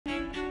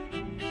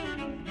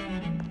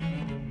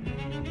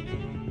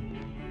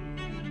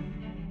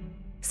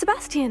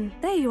Sebastian,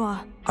 there you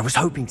are. I was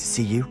hoping to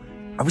see you.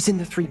 I was in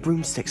the Three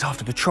Broomsticks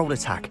after the troll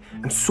attack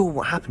and saw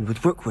what happened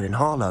with Rookwood and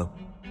Harlow.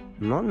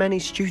 Not many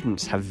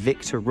students have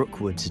Victor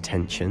Rookwood's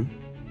attention.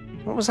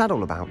 What was that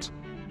all about?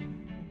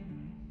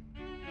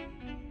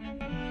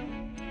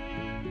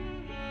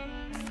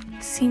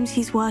 Seems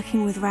he's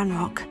working with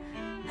Ranrock.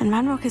 And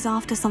Ranrock is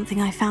after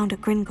something I found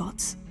at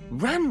Gringotts.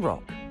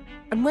 Ranrock?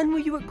 And when were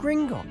you at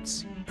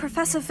Gringotts?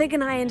 Professor Fig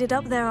and I ended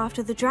up there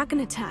after the dragon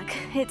attack.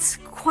 It's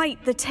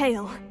quite the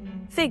tale.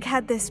 Fig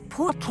had this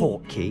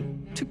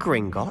portkey to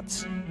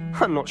Gringotts?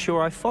 I'm not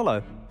sure I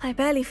follow. I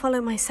barely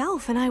follow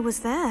myself, and I was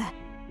there.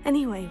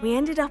 Anyway, we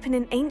ended up in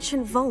an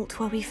ancient vault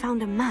where we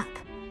found a map.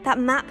 That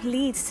map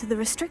leads to the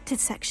restricted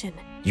section.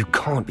 You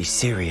can't be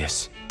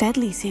serious.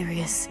 Deadly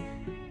serious.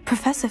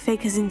 Professor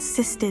Fig has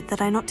insisted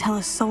that I not tell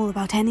a soul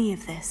about any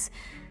of this.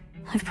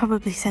 I've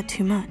probably said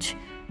too much.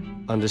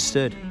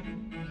 Understood.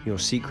 Your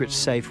secret's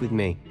safe with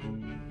me.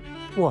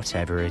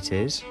 Whatever it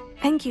is.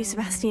 Thank you,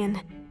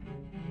 Sebastian.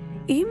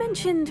 You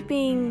mentioned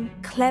being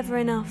clever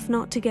enough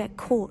not to get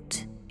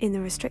caught in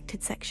the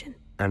restricted section.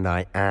 And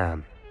I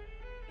am.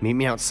 Meet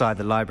me outside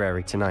the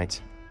library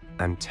tonight,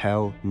 and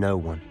tell no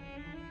one.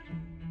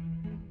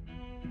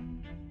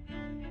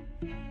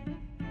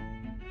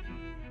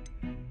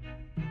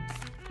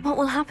 What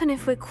will happen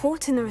if we're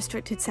caught in the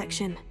restricted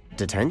section?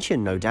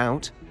 Detention, no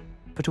doubt.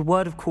 But a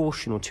word of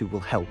caution or two will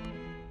help.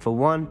 For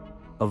one,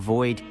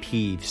 avoid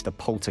Peeves, the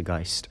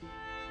poltergeist.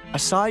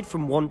 Aside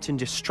from wanton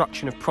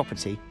destruction of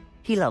property,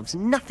 he loves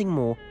nothing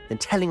more than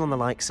telling on the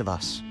likes of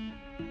us.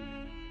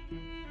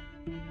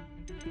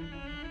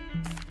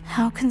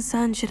 How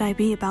concerned should I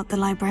be about the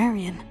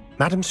librarian?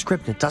 Madam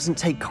Scribner doesn't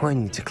take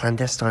kindly to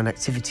clandestine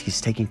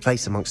activities taking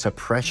place amongst her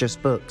precious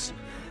books.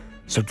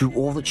 So do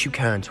all that you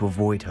can to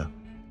avoid her.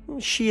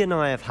 She and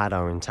I have had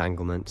our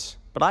entanglements,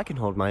 but I can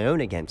hold my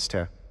own against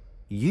her.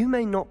 You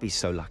may not be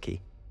so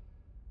lucky.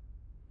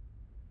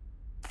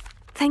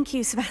 Thank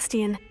you,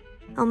 Sebastian.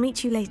 I'll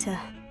meet you later.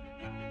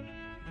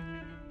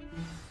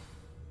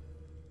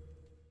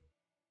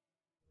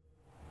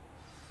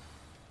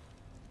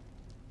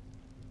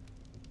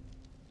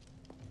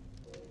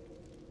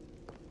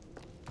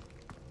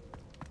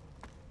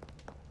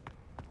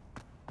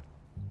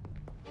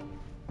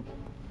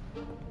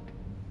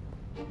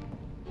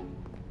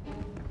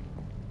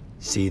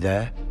 See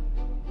there?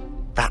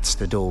 That's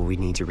the door we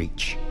need to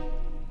reach.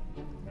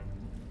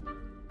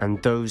 And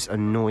those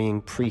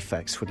annoying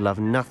prefects would love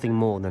nothing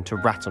more than to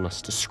rat on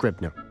us to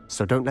Scribner,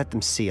 so don't let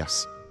them see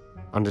us.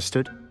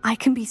 Understood? I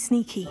can be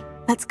sneaky.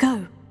 Let's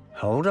go.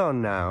 Hold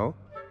on now.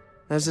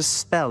 There's a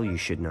spell you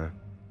should know.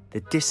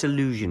 The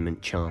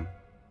Disillusionment Charm.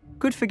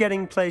 Good for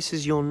getting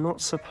places you're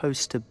not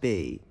supposed to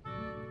be.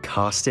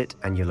 Cast it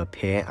and you'll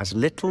appear as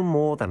little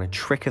more than a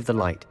trick of the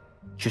light,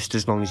 just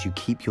as long as you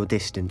keep your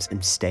distance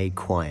and stay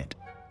quiet.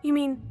 You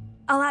mean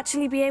I'll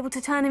actually be able to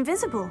turn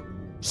invisible?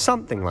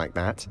 Something like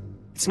that.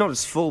 It's not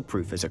as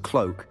foolproof as a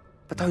cloak,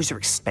 but those are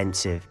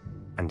expensive.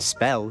 And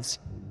spells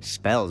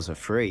are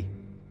free.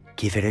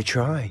 Give it a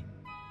try.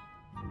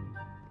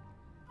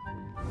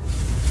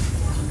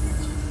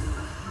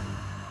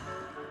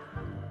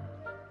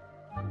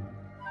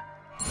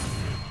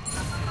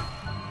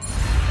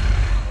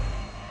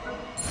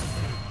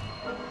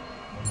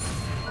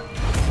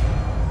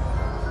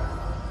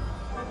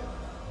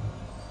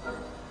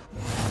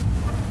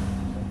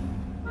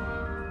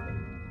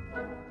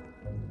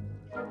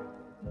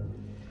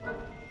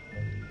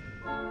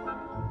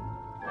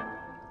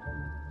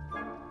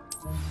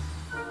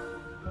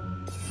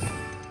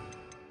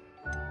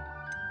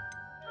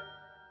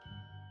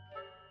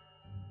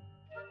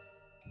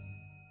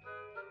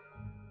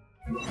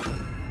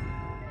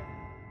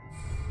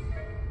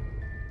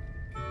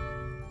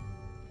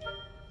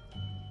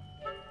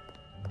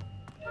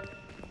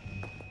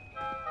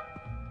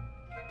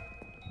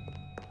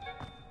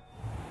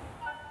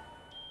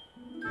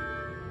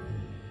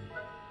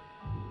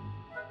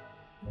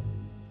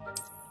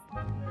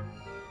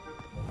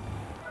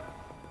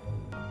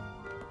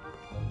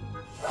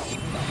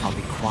 I'll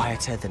be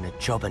quieter than a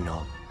jobber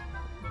knob.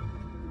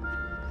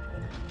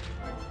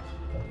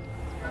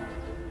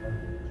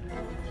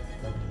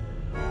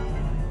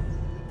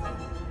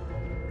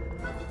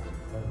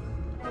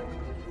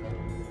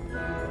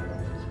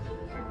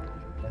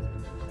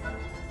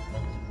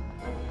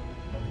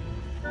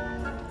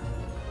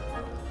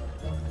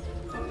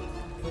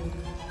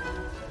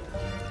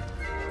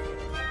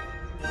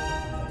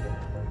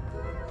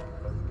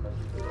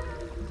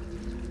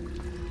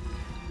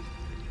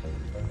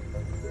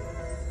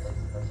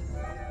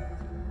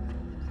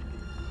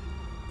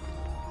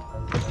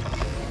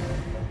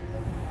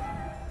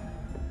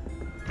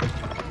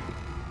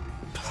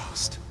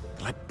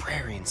 The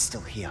librarian's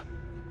still here.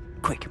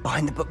 Quick,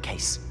 behind the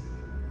bookcase.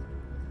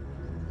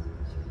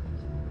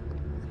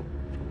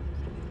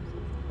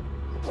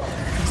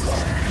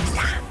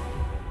 Damn!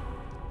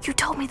 You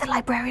told me the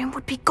librarian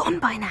would be gone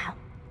by now.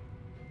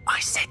 I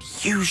said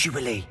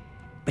usually,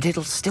 but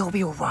it'll still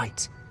be all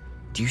right.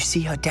 Do you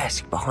see her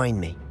desk behind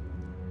me?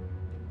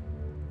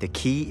 The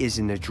key is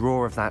in the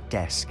drawer of that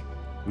desk.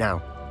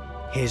 Now,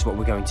 Here's what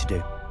we're going to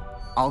do.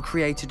 I'll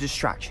create a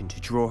distraction to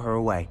draw her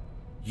away.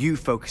 You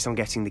focus on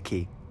getting the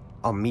key.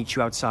 I'll meet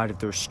you outside of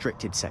the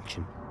restricted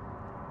section.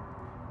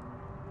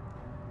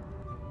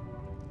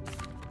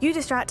 You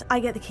distract, I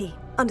get the key.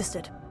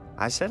 Understood.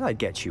 I said I'd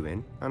get you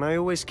in, and I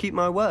always keep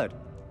my word.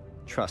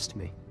 Trust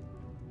me.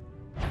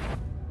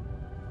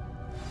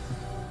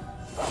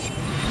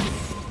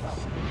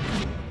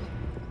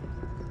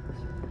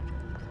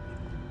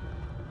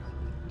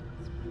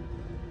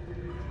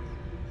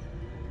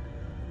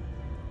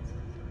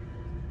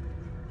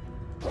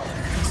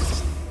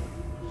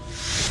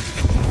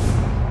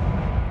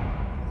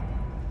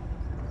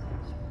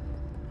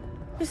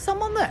 Is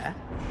someone there?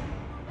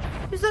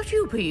 Is that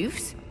you,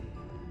 Peeves?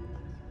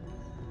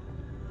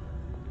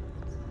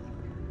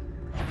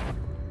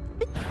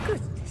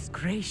 Goodness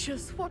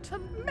gracious, what a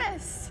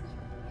mess!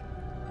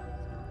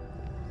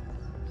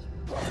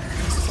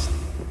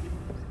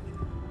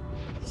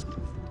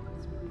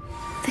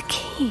 The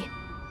key.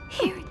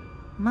 Here it...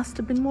 Must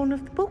have been one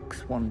of the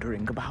books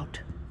wandering about.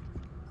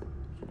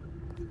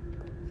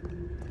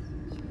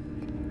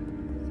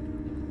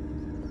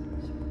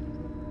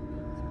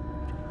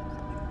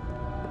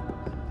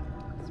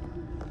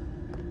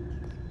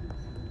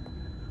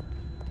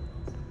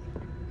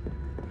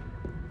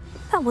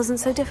 That wasn't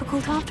so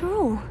difficult after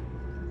all.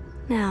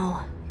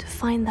 Now, to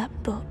find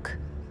that book.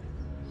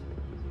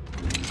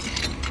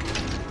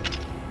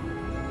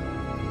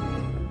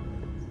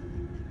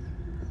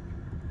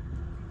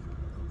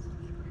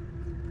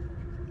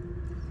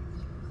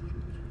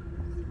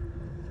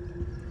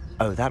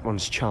 Oh, that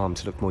one's charmed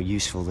to look more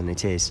useful than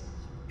it is.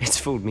 It's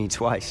fooled me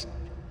twice.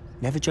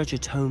 Never judge a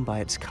tome by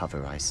its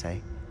cover, I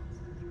say.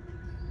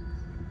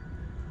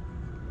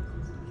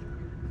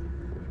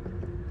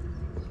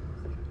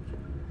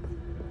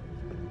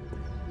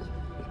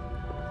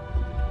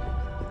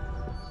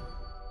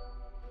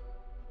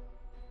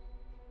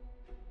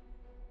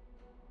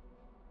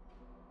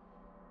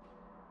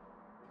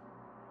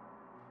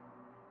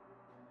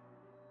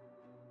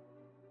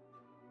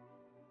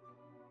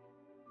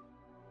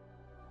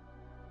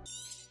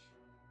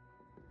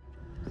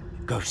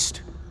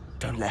 Ghost,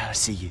 don't let her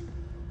see you.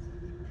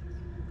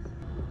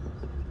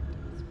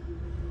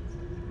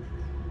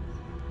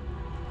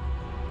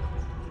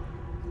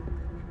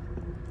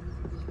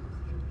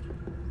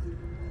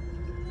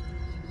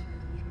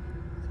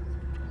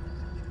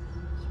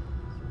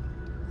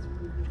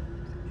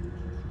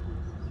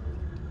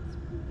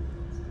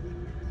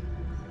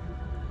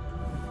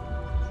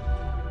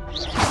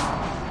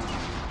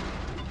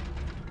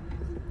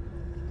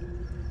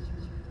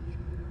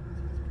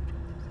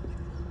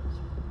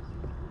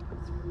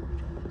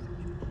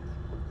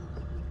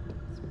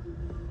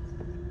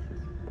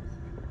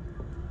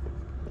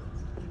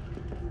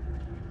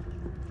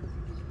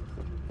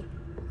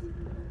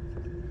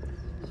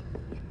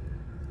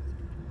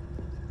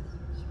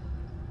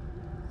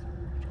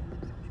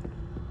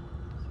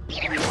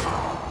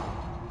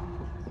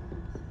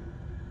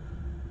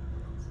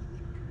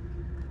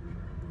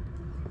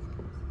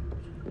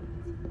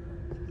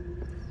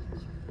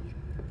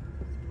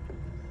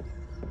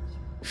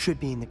 Should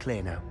be in the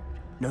clear now.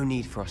 No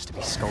need for us to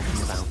be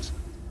skulking about.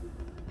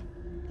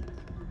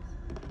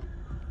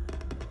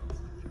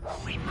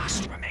 We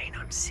must remain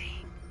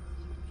unseen.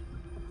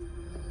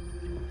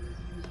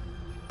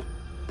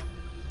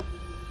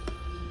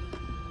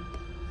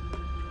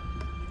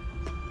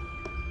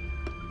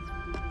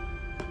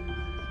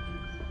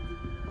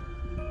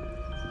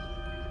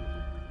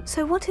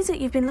 So what is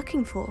it you've been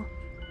looking for?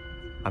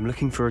 I'm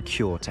looking for a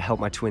cure to help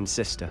my twin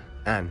sister,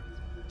 Anne,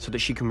 so that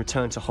she can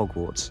return to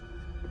Hogwarts.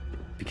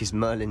 Because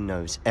Merlin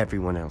knows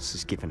everyone else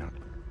has given up.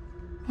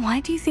 Why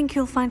do you think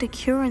you'll find a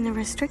cure in the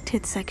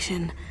restricted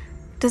section?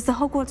 Does the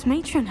Hogwarts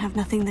matron have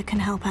nothing that can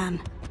help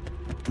Anne?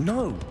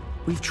 No,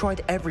 we've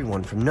tried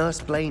everyone from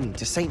Nurse Blaney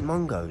to St.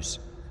 Mungo's.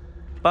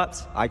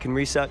 But I can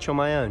research on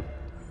my own.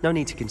 No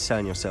need to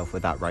concern yourself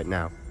with that right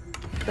now.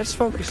 Let's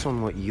focus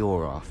on what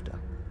you're after.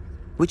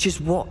 Which is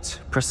what,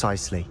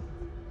 precisely?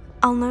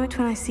 I'll know it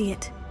when I see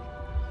it.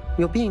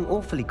 You're being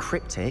awfully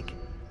cryptic.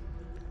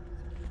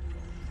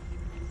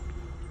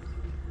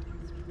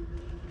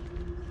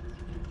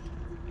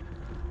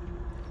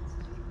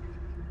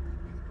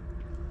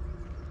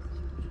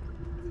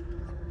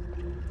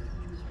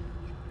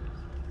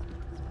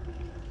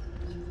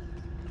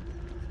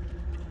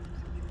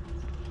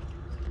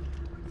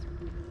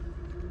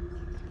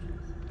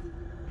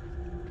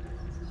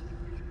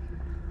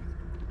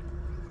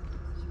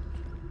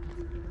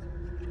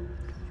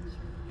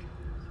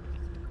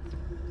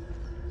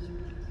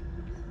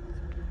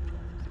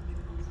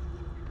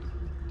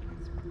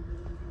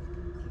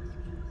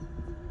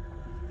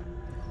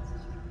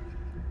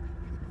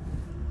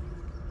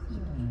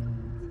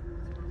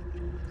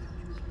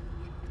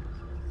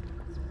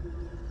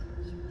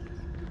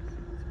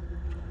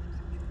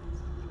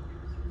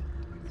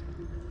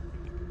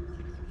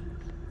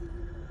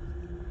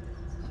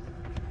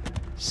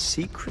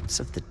 Secrets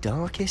of the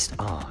darkest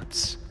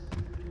arts.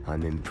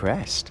 I'm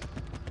impressed.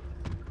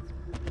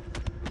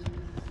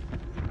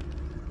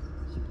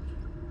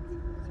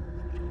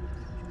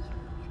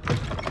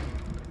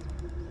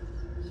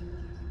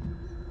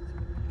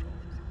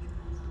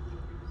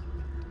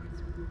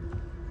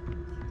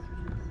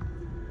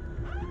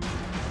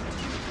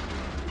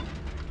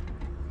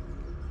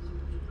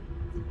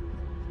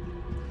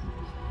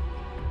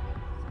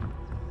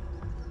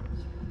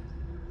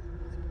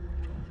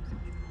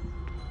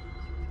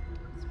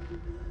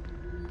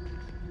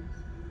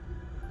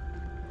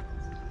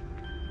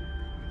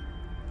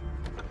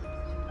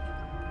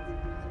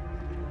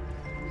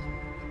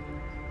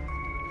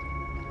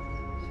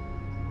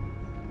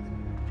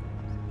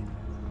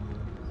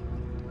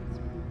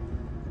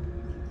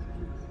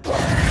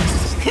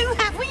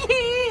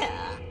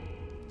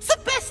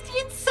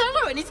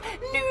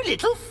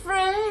 little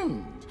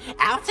friend,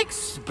 out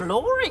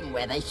exploring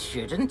where they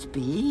shouldn't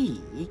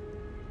be.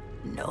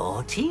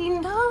 Naughty,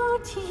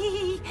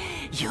 naughty,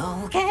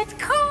 you'll get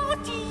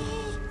caughty.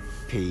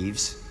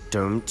 Peeves,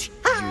 don't you...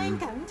 I'm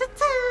going to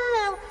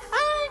tell,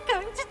 I'm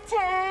going to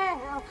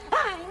tell,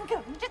 I'm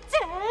going to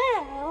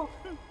tell.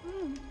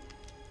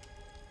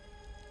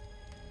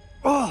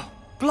 Oh,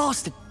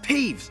 blasted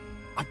Peeves!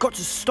 I've got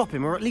to stop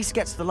him, or at least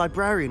get to the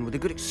librarian with a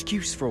good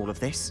excuse for all of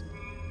this.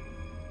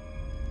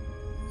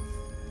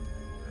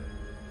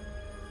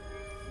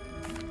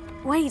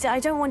 Wait, I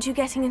don't want you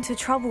getting into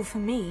trouble for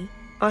me.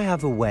 I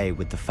have a way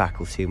with the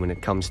faculty when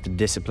it comes to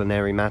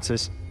disciplinary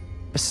matters.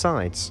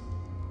 Besides,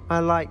 I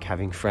like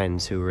having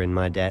friends who are in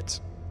my debt.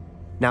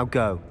 Now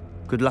go.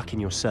 Good luck in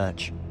your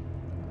search.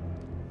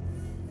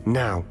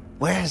 Now,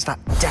 where's that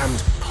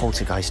damned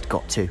poltergeist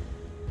got to?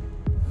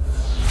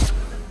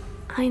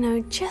 I know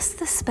just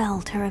the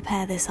spell to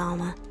repair this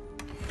armor.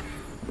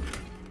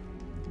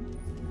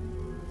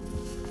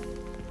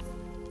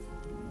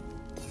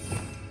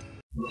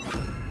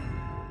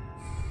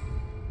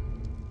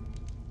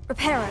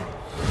 Reparo.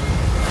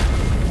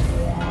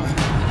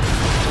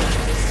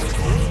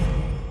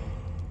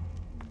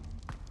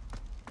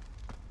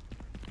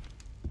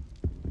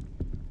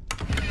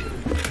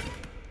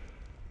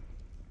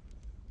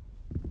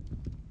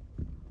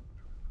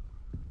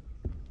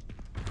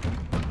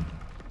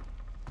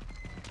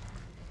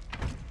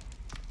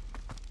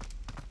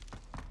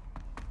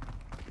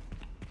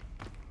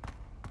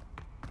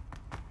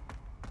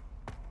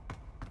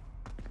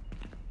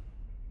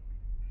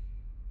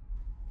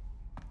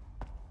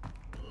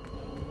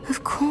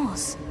 Of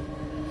course.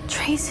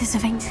 Traces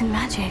of ancient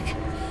magic.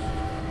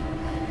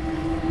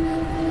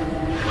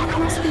 There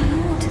must be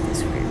more to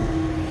this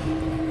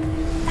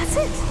room. That's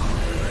it!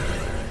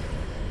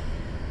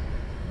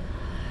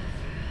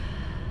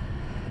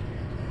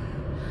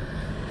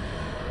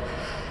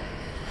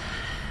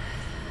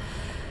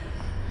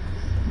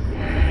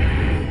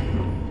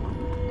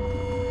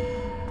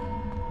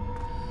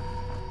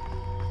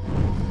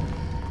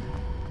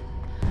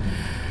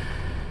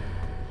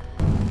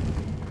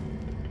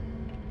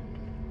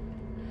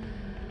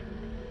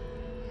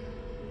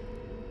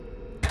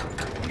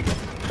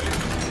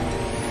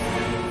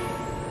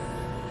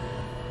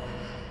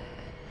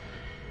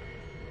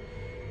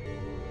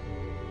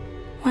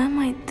 Where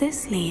might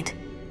this lead?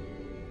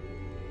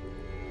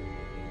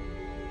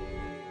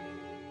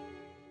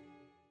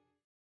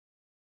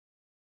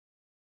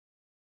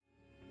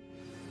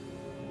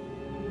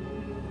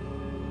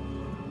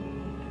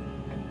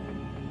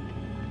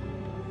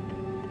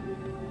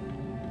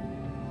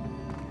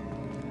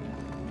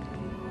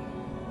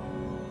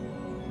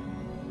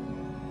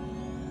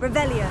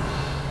 Revelio.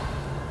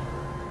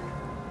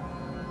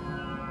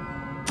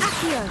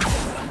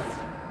 Accio.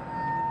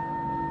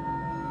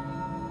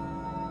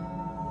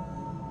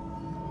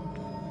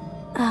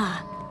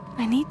 Ah,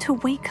 I need to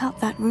wake up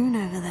that rune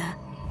over there.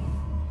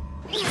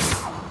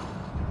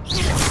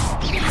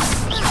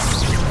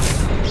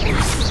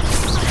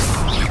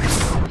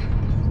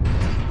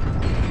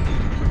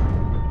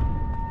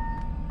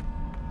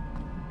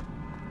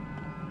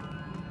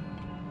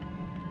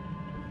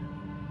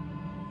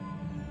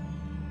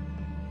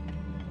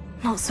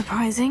 Not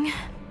surprising.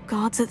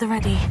 Guards at the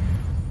ready.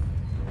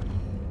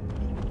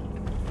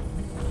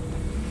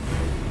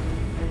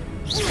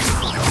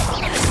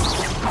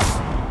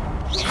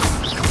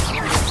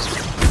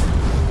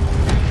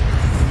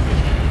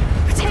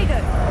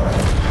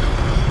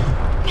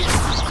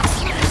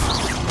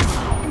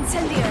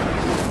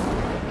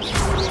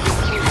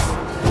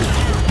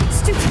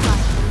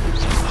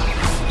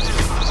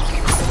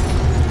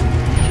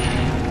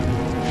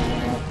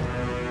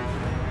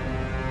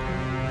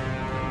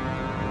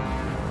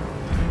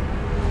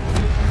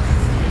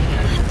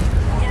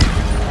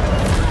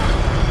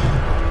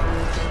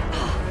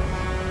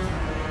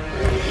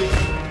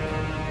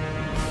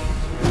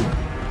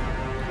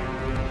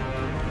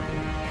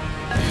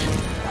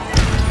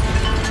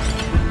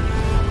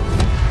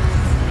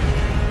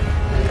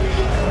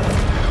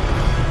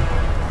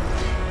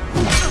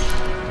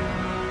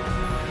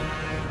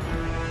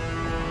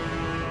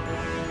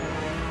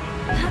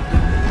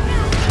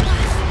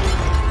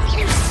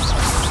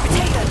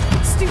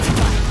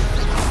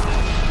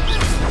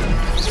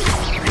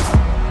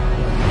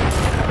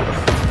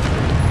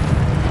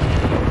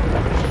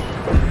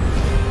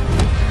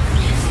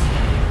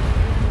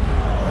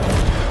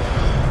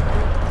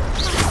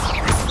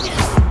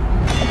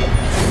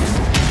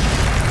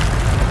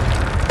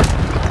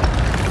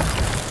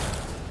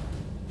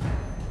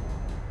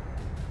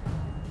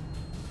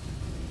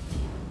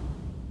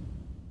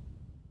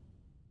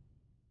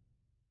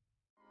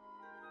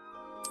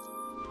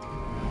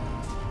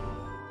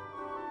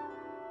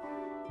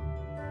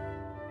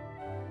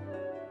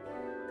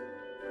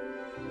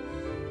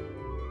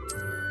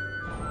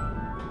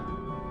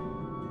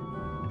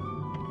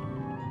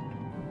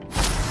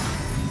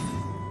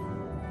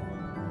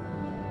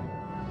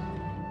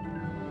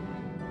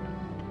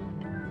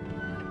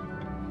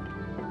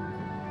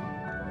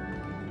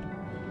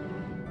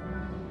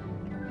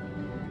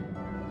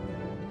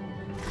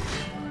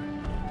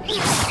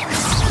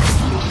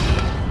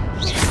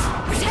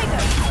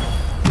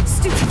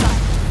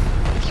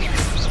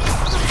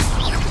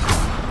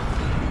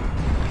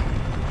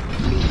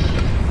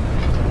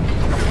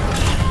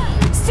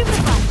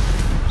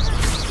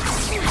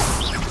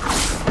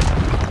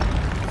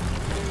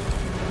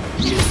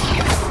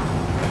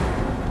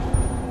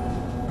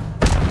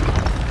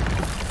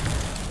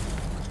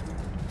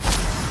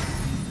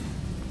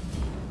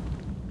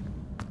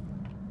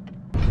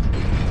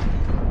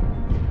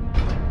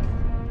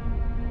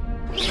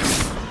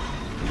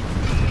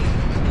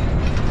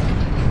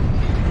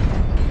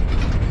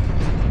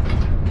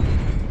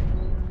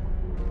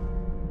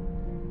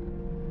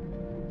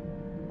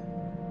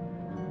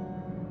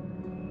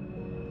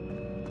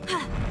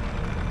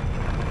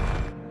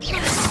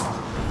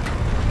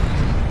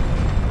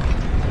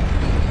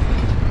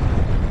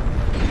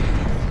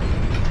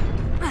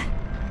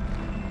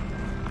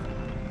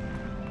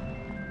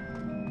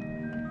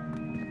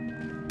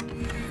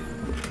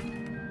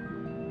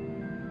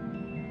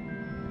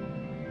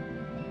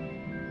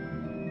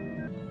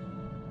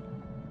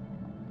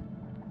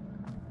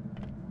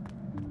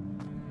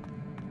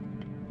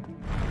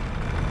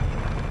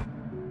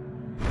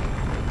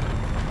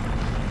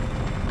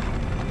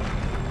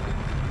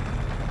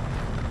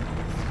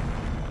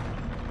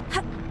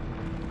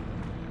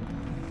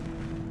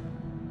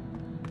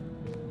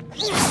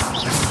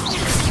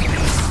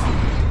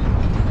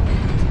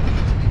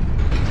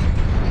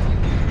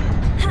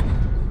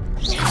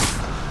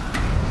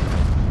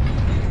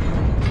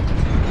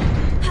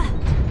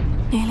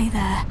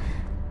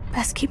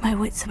 Best keep my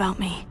wits about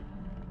me.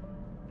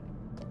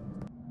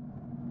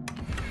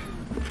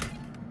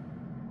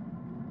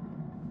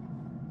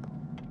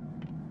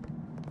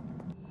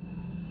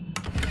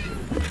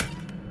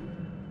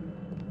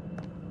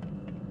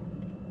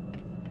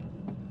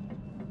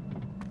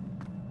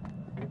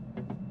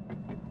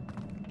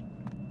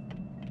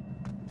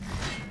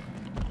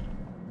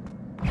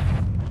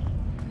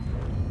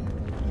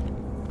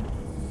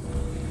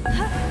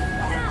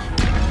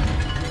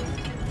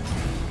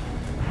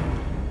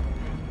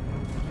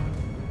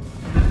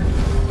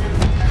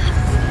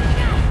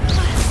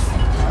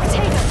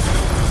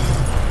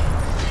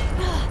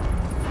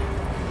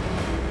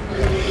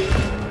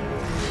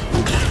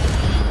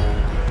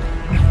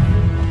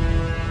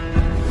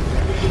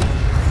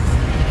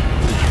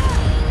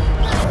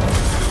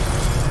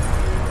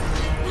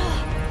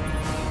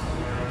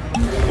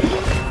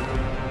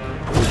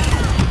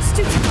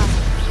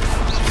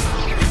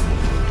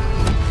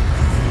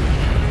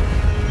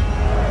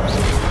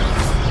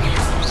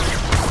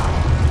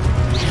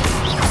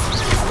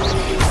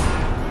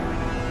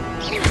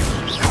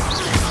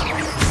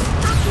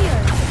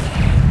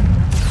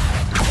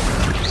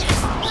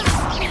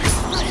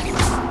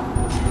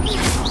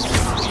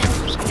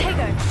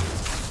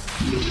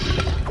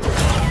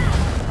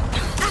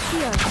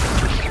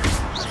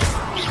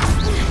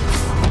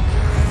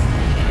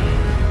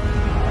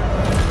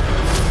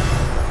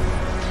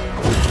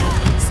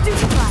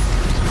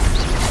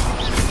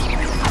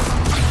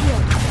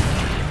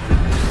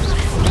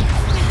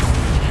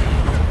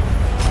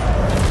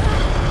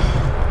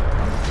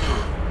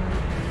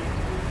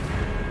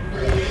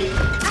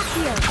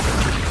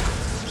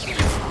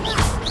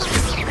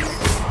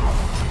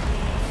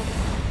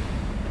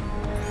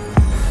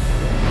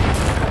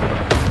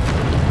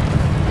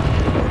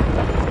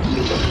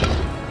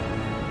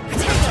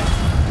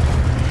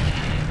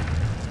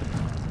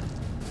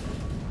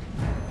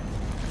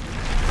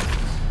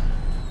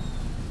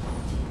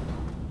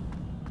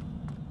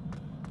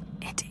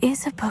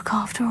 Is a book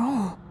after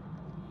all.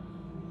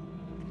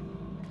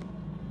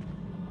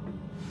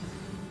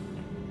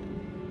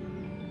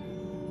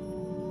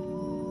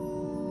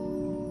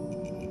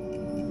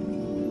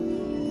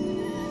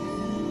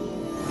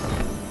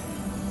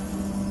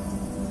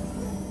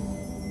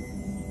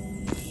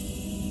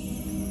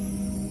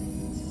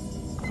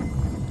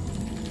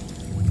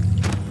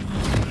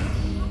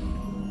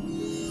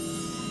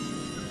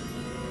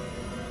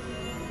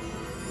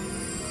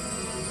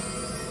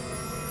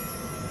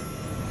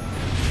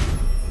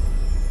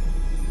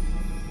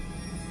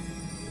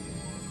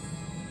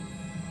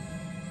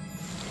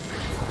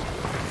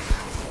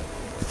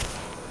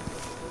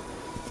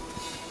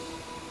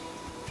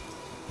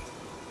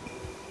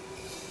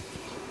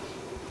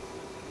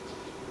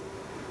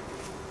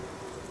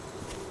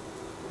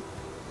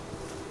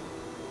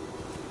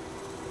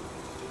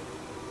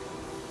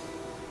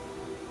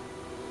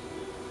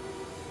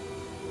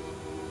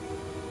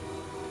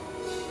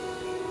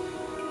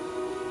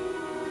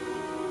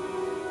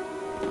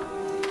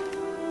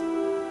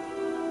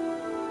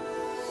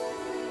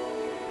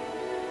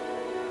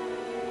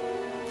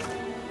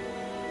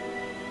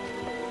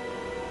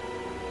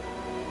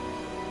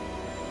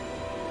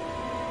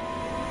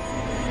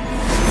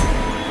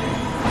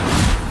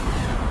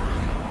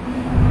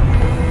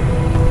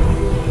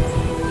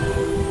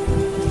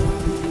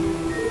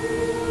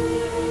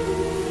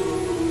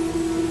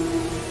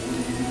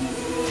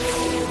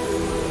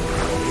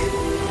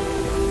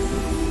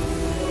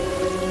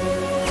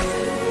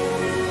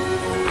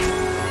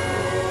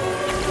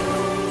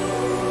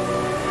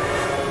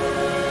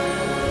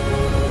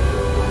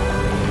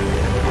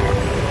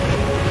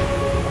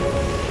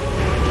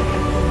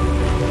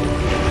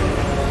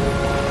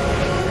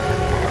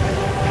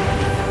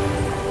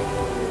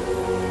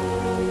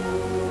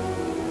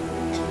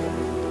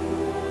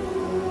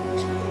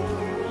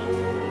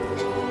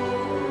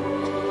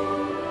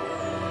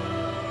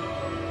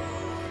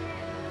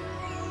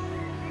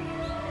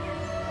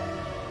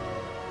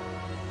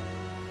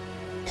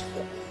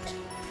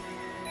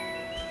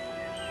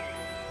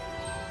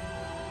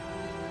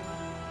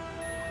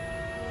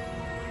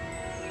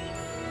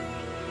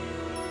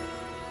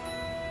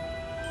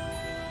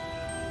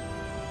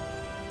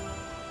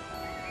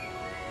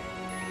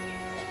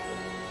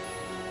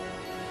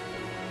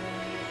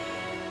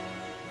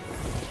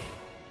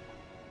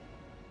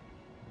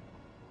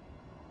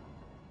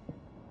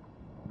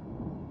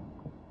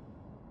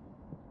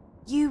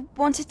 You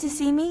wanted to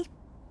see me?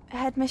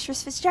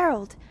 Headmistress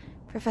Fitzgerald,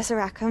 Professor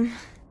Rackham.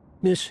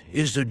 Miss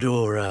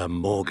Isadora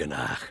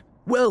Morganach,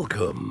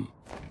 welcome.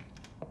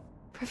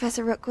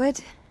 Professor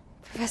Rookwood,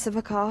 Professor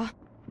Bakar.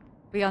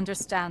 We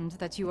understand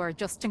that you are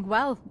adjusting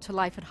well to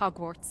life at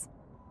Hogwarts.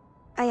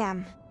 I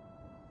am.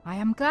 I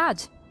am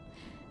glad.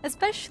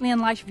 Especially in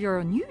light of your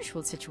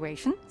unusual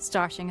situation,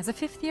 starting as a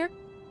 5th year.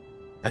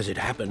 As it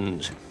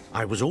happens,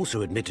 I was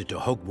also admitted to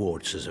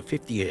Hogwarts as a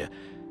 5th year.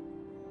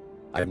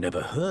 I've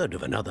never heard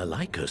of another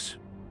like us.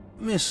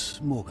 Miss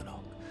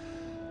Morganach,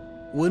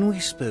 when we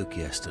spoke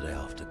yesterday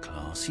after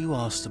class, you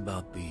asked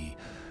about the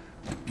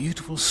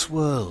Beautiful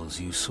swirls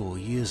you saw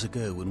years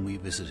ago when we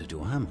visited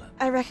your hamlet.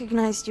 I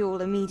recognized you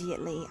all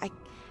immediately. I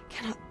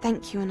cannot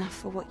thank you enough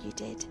for what you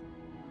did.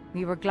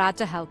 We were glad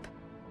to help.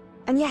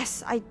 And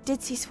yes, I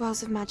did see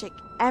swirls of magic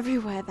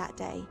everywhere that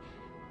day.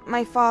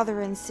 My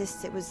father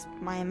insists it was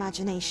my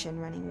imagination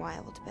running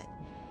wild, but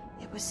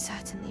it was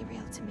certainly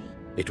real to me.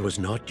 It was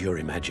not your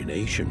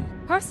imagination.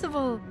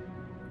 Percival,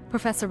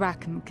 Professor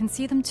Rackham can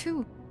see them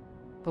too.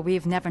 But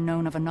we've never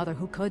known of another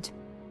who could.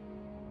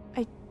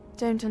 I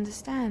don't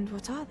understand.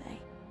 What are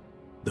they?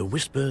 The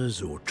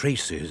whispers or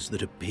traces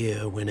that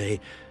appear when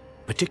a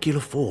particular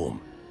form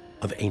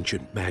of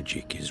ancient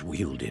magic is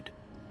wielded.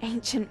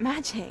 Ancient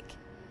magic?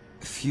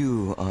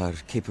 Few are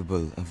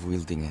capable of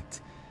wielding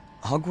it.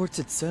 Hogwarts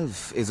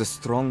itself is a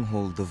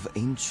stronghold of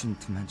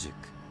ancient magic.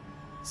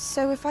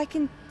 So if I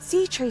can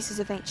see traces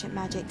of ancient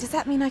magic, does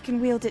that mean I can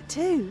wield it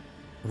too?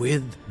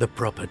 With the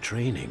proper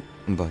training.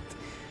 But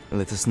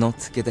let us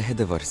not get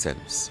ahead of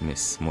ourselves,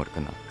 Miss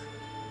Morganach.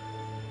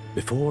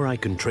 Before I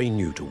can train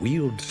you to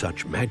wield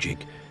such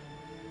magic,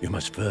 you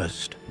must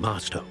first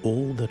master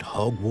all that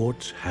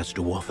Hogwarts has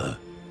to offer.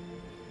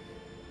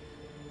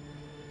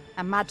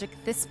 A magic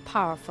this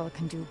powerful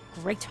can do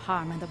great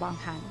harm in the wrong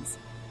hands.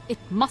 It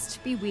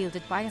must be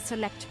wielded by a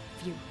select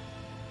few.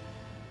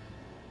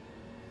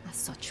 As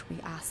such, we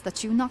ask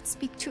that you not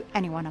speak to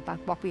anyone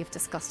about what we have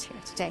discussed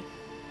here today.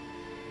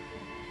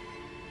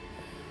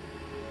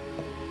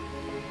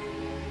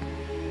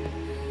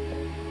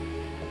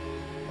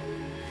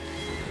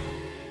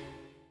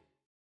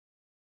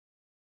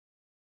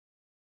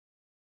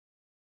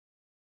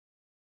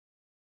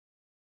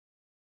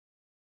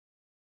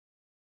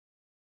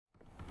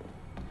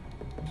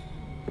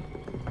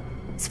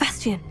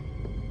 Sebastian.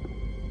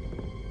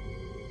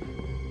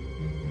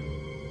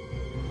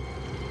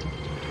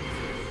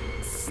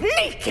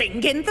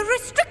 Sneaking in the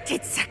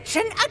restricted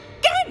section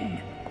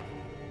again!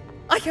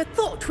 I had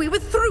thought we were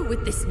through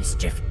with this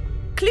mischief.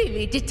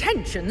 Clearly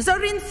detentions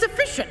are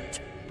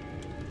insufficient.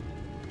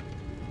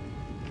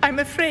 I'm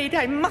afraid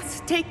I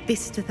must take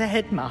this to the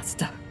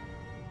headmaster.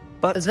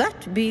 But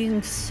that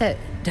being said,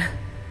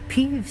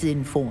 Peeves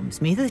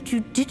informs me that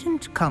you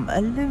didn't come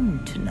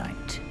alone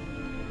tonight.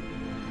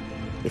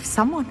 If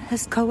someone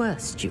has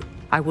coerced you,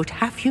 I would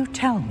have you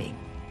tell me.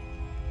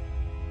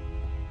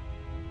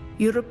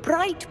 You're a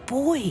bright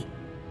boy.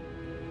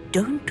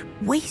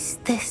 Don't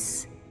waste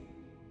this.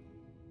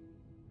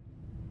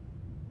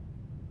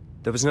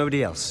 There was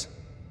nobody else.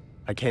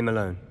 I came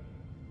alone.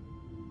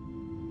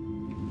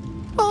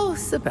 Oh,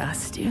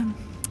 Sebastian.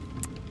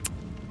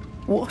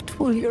 What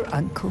will your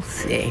uncle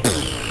say?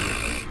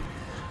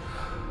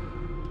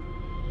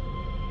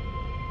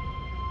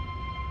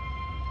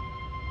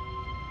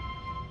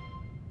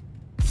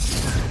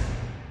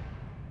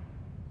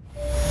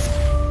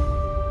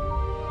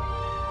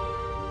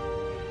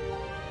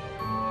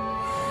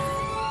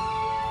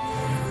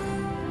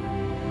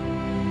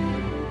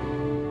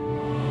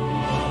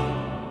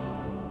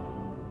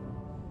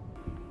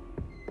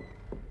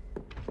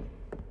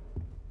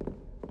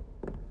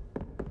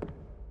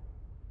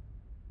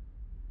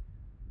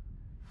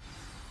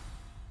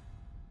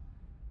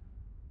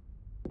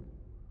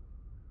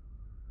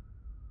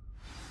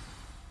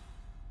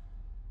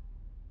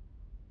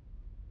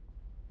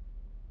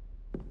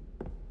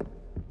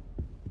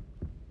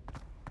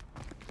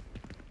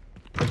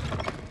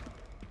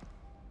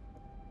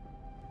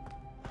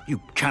 You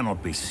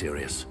cannot be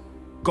serious.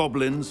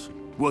 Goblins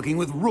working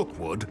with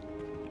Rookwood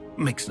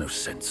makes no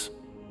sense.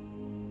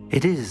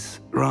 It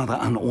is rather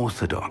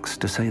unorthodox,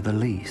 to say the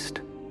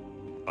least.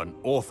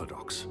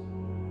 Unorthodox?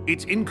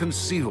 It's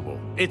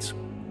inconceivable. It's...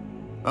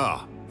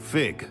 Ah,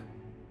 Fig.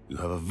 You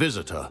have a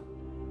visitor.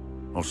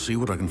 I'll see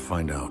what I can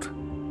find out.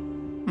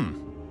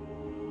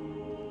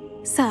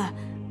 Sir,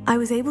 I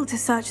was able to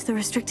search the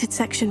restricted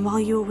section while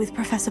you were with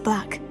Professor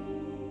Black.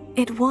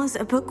 It was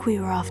a book we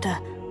were after.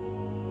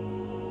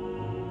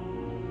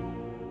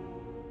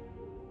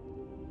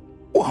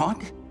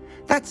 What?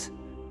 That's...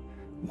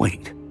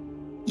 Wait.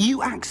 You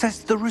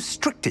accessed the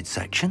restricted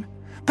section?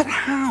 But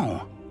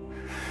how?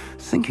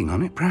 Thinking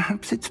on it,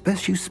 perhaps it's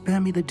best you spare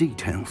me the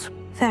details.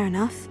 Fair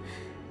enough.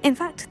 In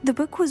fact, the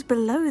book was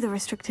below the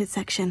restricted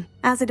section,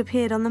 as it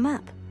appeared on the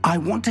map. I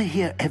want to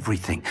hear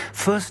everything.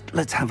 First,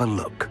 let's have a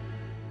look.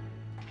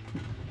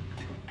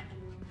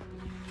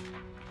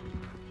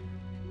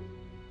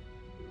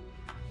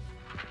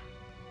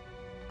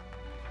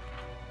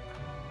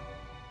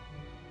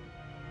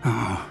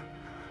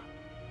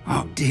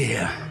 Oh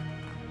dear.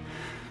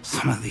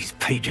 Some of these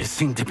pages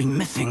seem to be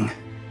missing.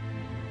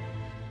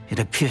 It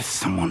appears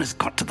someone has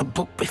got to the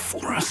book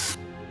before us.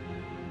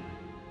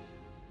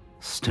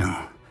 Still,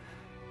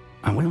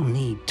 I will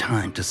need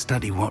time to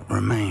study what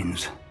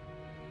remains.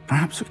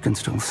 Perhaps we can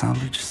still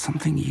salvage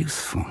something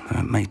useful, though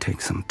it may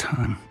take some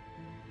time.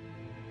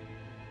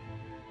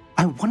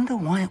 I wonder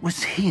why it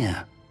was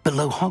here,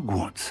 below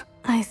Hogwarts.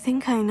 I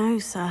think I know,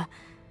 sir.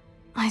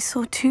 I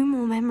saw 2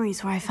 more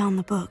memories where I found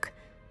the book.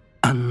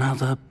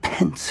 Another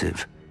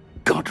pensive.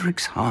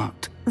 Godric's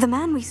heart. The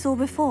man we saw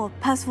before,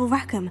 Percival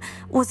Rackham,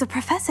 was a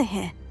professor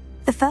here.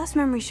 The The first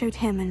memory showed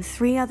him and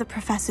 3 other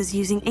professors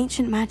using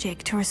ancient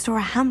magic to restore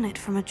a hamlet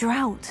from a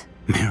drought.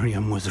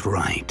 Miriam was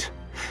right.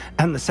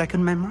 And the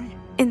second memory?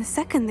 In the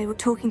second, they were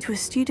talking to a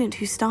student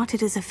who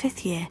started as a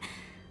 5th year,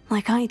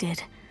 like I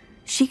did.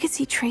 She could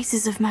see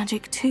traces of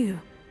magic too.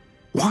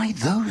 Why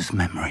those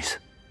memories?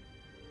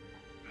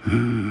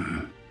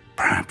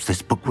 Perhaps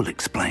this book will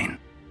explain.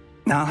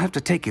 I'll have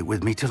to take it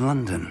with me to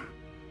London.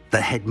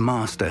 The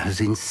headmaster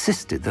has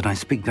insisted that I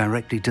speak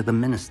directly to the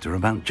minister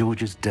about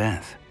George's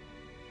death.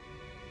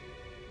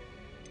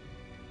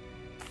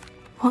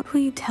 What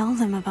will you tell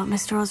them about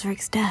Mr.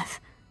 Osric's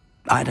death?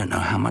 I don't know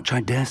how much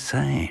I dare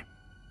say.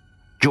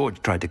 George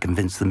tried to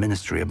convince the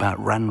ministry about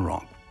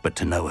Ranrock, but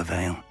to no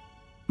avail.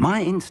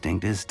 My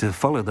instinct is to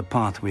follow the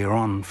path we are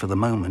on for the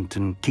moment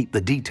and keep the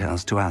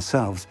details to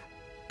ourselves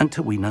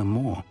until we know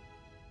more.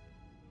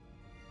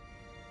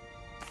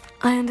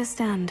 I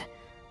understand.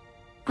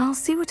 I'll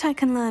see what I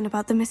can learn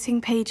about the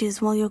missing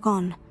pages while you're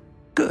gone.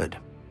 Good.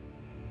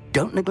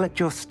 Don't neglect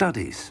your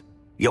studies.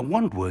 Your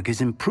wand work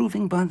is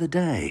improving by the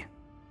day.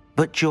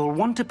 But you'll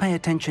want to pay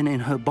attention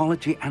in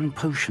herbology and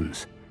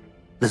potions.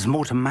 There's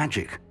more to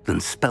magic than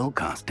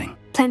spellcasting.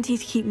 Plenty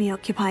to keep me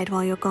occupied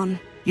while you're gone.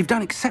 You've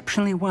done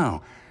exceptionally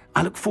well.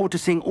 I look forward to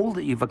seeing all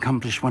that you've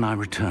accomplished when I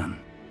return.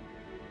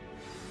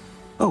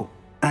 Oh,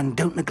 and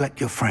don't neglect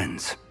your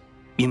friends.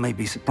 You may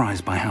be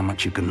surprised by how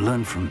much you can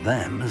learn from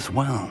them as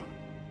well.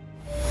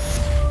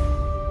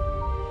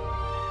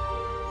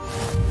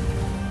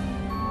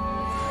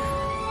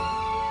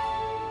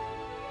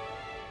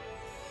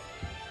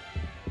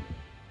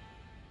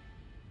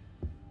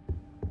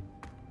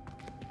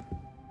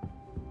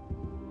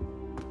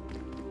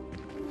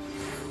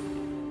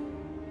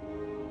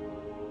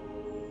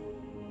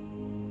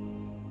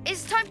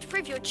 It's time to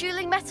prove your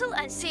dueling mettle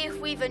and see if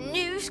we've a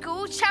new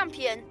school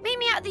champion. Meet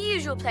me at the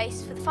usual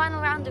place for the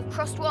final round of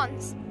crossed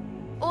wands.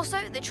 Also,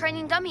 the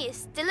training dummy is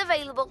still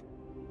available.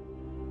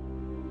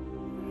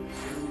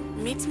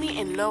 Meet me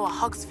in Lower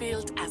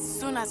Hogsfield as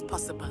soon as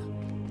possible.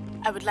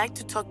 I would like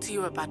to talk to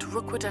you about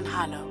Rookwood and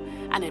Harlow,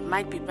 and it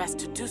might be best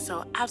to do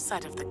so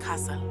outside of the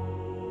castle.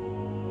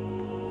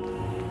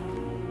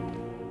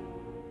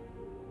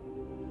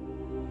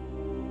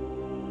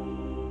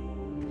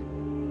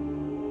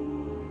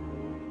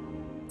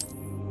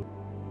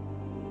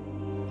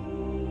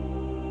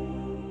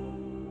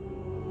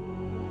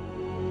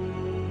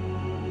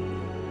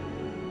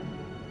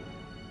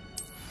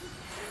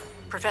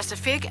 Professor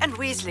Fig and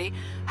Weasley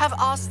have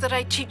asked that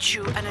I teach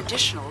you an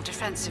additional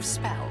defensive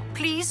spell.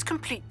 Please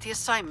complete the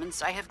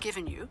assignments I have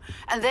given you,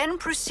 and then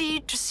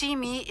proceed to see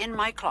me in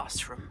my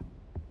classroom.